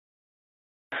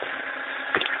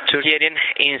Türkiye'nin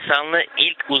insanlı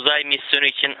ilk uzay misyonu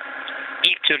için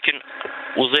İlk Türk'ün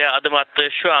uzaya adım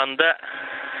attığı şu anda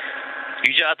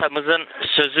Yüce Atamızın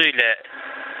sözüyle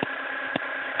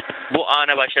bu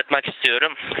ana başlatmak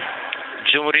istiyorum.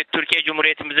 Türkiye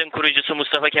Cumhuriyetimizin kurucusu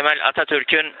Mustafa Kemal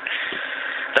Atatürk'ün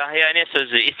dahiyane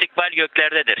sözü, istikbal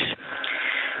göklerdedir.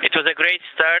 It was a great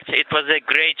start, it was a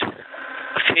great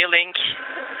feeling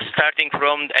starting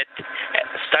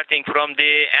from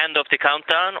the end of the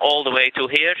countdown all the way to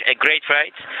here, a great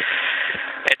ride.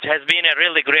 It has been a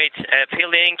really great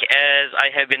feeling as I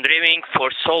have been dreaming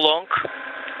for so long,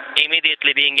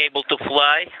 immediately being able to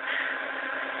fly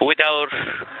with our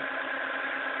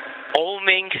own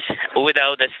wings,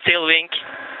 without a still wing.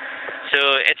 So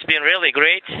it's been really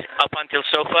great up until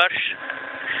so far.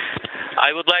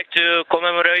 I would like to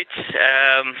commemorate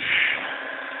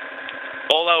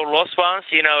all our lost ones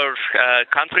in our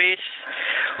countries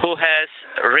who has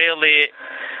really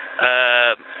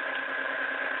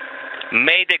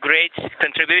made a great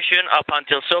contribution up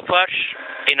until so far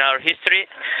in our history,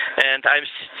 and I'm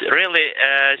really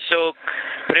so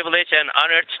privileged and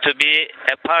honored to be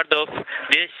a part of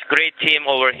this great team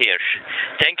over here.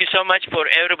 Thank you so much for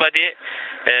everybody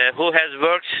who has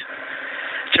worked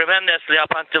tremendously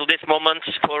up until this moment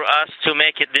for us to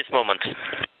make it this moment.